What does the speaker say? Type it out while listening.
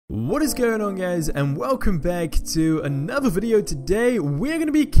What is going on, guys, and welcome back to another video. Today we're going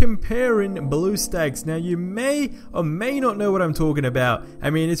to be comparing BlueStacks. Now you may or may not know what I'm talking about. I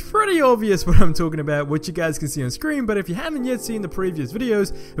mean, it's pretty obvious what I'm talking about, which you guys can see on screen, but if you haven't yet seen the previous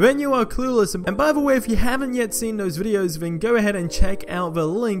videos, then you are clueless. And by the way, if you haven't yet seen those videos, then go ahead and check out the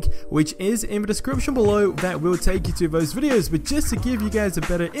link which is in the description below. That will take you to those videos. But just to give you guys a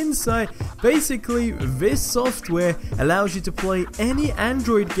better insight, basically this software allows you to play any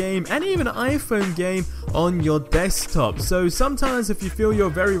Android game and even an iPhone game on your desktop. So sometimes if you feel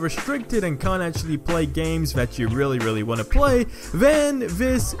you're very restricted and can't actually play games that you really want to play, then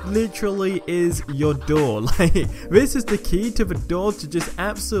this literally is your door. Like, this is the key to the door to just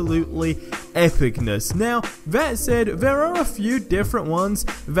absolutely epicness. Now that said, there are a few different ones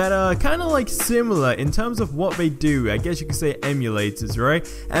that are kind of like similar in terms of what they do. I guess you could say emulators, right?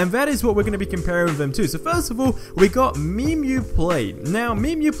 And that is what we're going to be comparing them to. So first of all, we got EMULATor. Now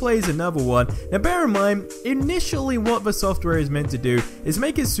EMULATor is another one. Now bear in mind, initially what the software is meant to do is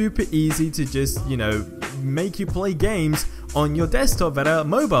make it super easy to just, you know, make you play games on your desktop that are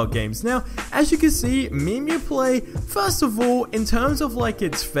mobile games. Now, as you can see, EMULATor, first of all, in terms of like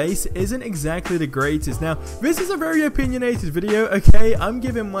its face, isn't exactly the greatest. Now, this is a very opinionated video, okay? I'm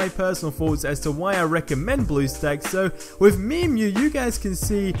giving my personal thoughts as to why I recommend BlueStacks. So, with EMU, you guys can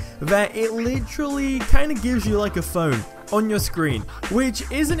see that it literally kind of gives you like a phone on your screen, which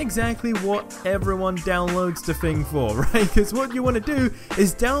isn't exactly what everyone downloads the thing for, right? Because what you want to do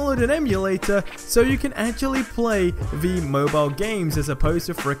is download an emulator so you can actually play the mobile games as opposed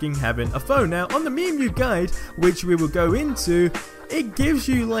to freaking having a phone. Now, on the EMU guide, which we will go into, it gives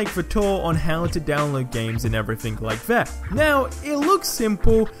you like the tour on how to download games and everything like that. Now, it looks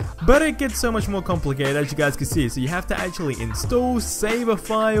simple, but it gets so much more complicated, as you guys can see. So you have to actually install, save a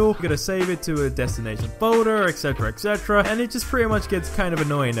file, you gotta save it to a destination folder, etc, and it just pretty much gets kind of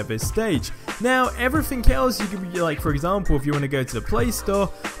annoying at this stage. Now, everything else, you can be like, for example, if you want to go to the Play Store,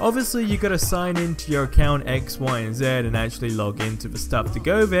 obviously you gotta sign into your account X, Y, and Z and actually log into the stuff to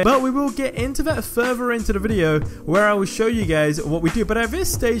go there. But we will get into that further into the video, where I will show you guys what we do. But at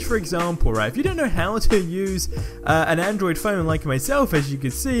this stage, for example, right, if you don't know how to use an Android phone like myself, as you can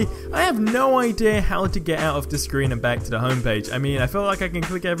see, I have no idea how to get out of the screen and back to the home page. I mean, I feel like I can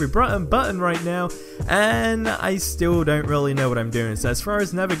click every button right now, and I still don't really know what I'm doing. So as far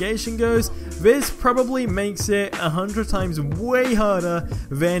as navigation goes, this probably makes it 100 times way harder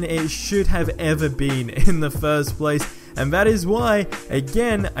than it should have ever been in the first place. And that is why,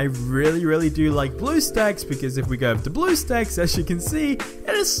 again, I really do like BlueStacks, because if we go up to BlueStacks, as you can see, it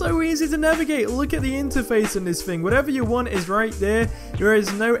is so easy to navigate. Look at the interface on this thing. Whatever you want is right there. There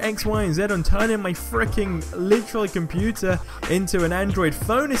is no X, Y, and Z. I'm turning my freaking literally computer into an Android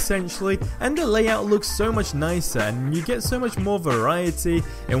phone essentially, and the layout looks so much nicer, and you get so much more variety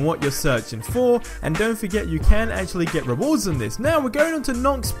in what you're searching for. And don't forget, you can actually get rewards on this. Now we're going on to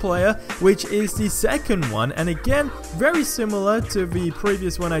Knox Player, which is the second one, and again, very similar to the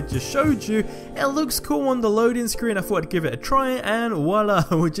previous one I just showed you. It looks cool on the loading screen. I thought I'd give it a try, and voila,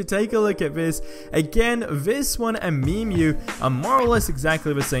 would you take a look at this. Again, this one and EMU are more or less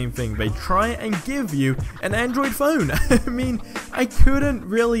exactly the same thing. They try and give you an Android phone. I mean, I couldn't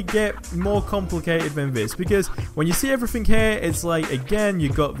really get more complicated than this, because when you see everything here, it's like, again, you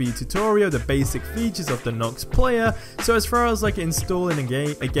got the tutorial, the basic features of the Knox Player. So as far as like installing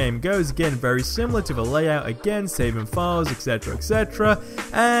a game goes, again, very similar to the layout, again, saving files, etc,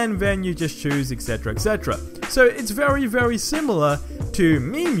 and then you just choose, etc. So it's very similar to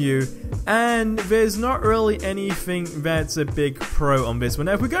EMU, and there's not really anything that's a big pro on this one.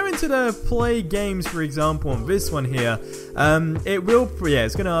 Now if we go into the play games, for example, on this one here, it's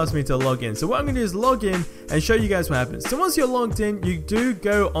going to ask me to log in. So what I'm going to do is log in and show you guys what happens. So once you're logged in, you do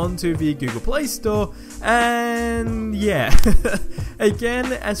go onto the Google Play Store, and yeah,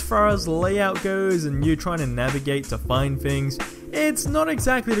 again, as far as layout goes and you trying to navigate to find things, it's not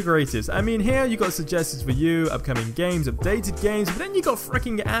exactly the greatest. I mean, here you got suggestions for you, upcoming games, updated games, but then you got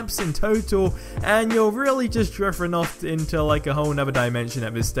freaking apps in total, and you're really just drifting off into like a whole nother dimension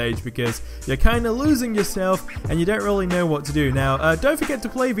at this stage, because you're kind of losing yourself and you don't really know what to do. Now, don't forget to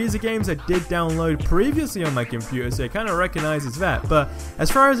play. These are games I did download previously on my computer, so it kind of recognizes that. But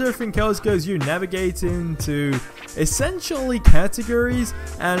as far as everything else goes, you navigate into essentially categories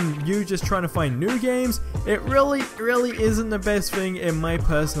and you just trying to find new games, it really isn't the best thing in my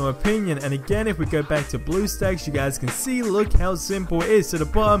personal opinion. And again, if we go back to BlueStacks, you guys can see, look how simple it is. To the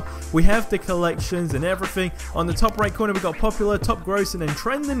bottom, we have the collections and everything. On the top right corner, we got popular, top grossing, and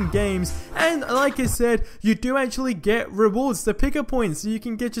trending games. And like I said, you do actually get rewards to pick up points, so you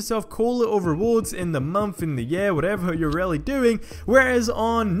can get yourself cool little rewards in the month, in the year, whatever you're really doing. Whereas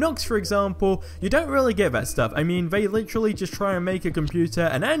on Knox, for example, you don't really get that stuff. I mean, they literally just try and make a computer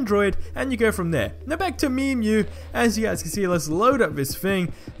an Android, and you go from there. Now back to EMU. As you guys can see, let's load up this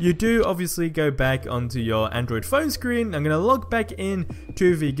thing. You do obviously go back onto your Android phone screen. I'm going to log back in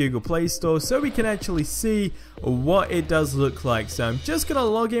to the Google Play Store so we can actually see what it does look like. So I'm just going to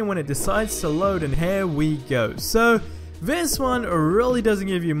log in when it decides to load, and here we go. So this one really doesn't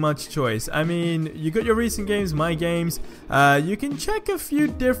give you much choice. I mean, you got your recent games, my games. You can check a few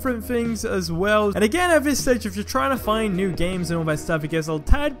different things as well. And again, at this stage, if you're trying to find new games and all that stuff, it gets a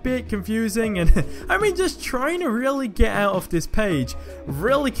tad bit confusing. And I mean, just trying to really get out of this page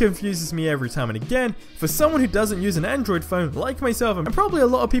really confuses me every time. And again, for someone who doesn't use an Android phone like myself, and probably a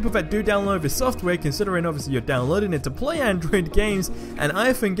lot of people that do download this software, considering obviously you're downloading it to play Android games and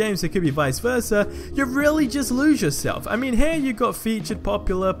iPhone games, it could be vice versa, you really just lose yourself. I mean, here you got featured,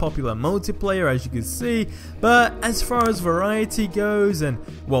 popular multiplayer, as you can see, but as far as variety goes, and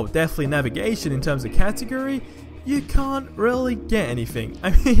well, definitely navigation in terms of category, you can't really get anything. I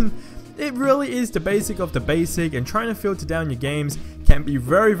mean, it really is the basic of the basic, and trying to filter down your games can be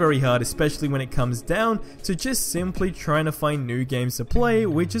very hard, especially when it comes down to just simply trying to find new games to play,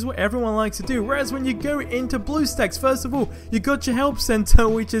 which is what everyone likes to do. Whereas when you go into BlueStacks, first of all, you got your help center,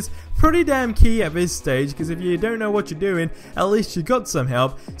 which is pretty damn key at this stage, because if you don't know what you're doing, at least you got some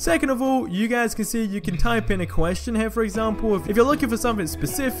help. Second of all, you guys can see you can type in a question here, for example. If you're looking for something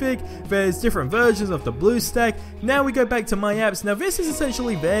specific, there's different versions of the BlueStack. Now we go back to My Apps. Now this is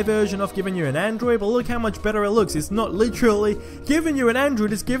essentially their version of giving you an Android, but look how much better it looks. It's not literally giving you an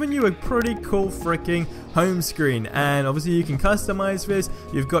Android, it's giving you a pretty cool freaking home screen. And obviously you can customize this.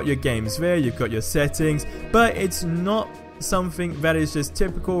 You've got your games there, you've got your settings, but it's not something that is just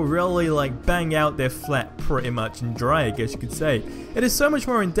typical, really like bang out there flat pretty much and dry, I guess you could say. It is so much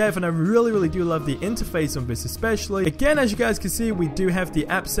more in depth, and I really do love the interface on this especially. Again, as you guys can see, we do have the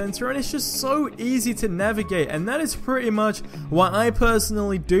app center, and it's just so easy to navigate, and that is pretty much why I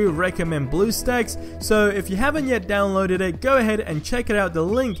personally do recommend BlueStacks. So if you haven't yet downloaded it, go ahead and check it out. The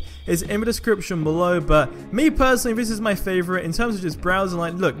link is in the description below, but me personally, this is my favorite in terms of just browsing.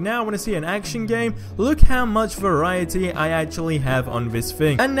 Like, look, now I want to see an action game. Look how much variety I actually have on this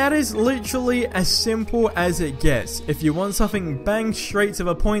thing, and that is literally as simple as it gets. If you want something bang straight to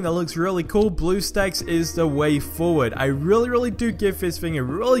the point that looks really cool, BlueStacks is the way forward. I really do give this thing a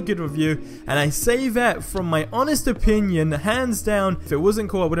really good review, and I say that from my honest opinion, hands down. If it wasn't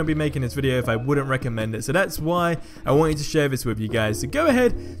cool, I wouldn't be making this video if I wouldn't recommend it. So that's why I wanted to share this with you guys. So go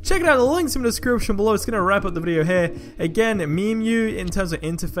ahead, check it out. The link's in the description below. It's gonna wrap up the video here. Again, EMU in terms of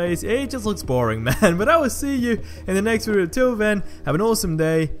interface, it just looks boring, man. But I will see you in the next video. Till then, have an awesome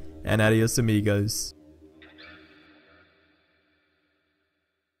day, and adios amigos.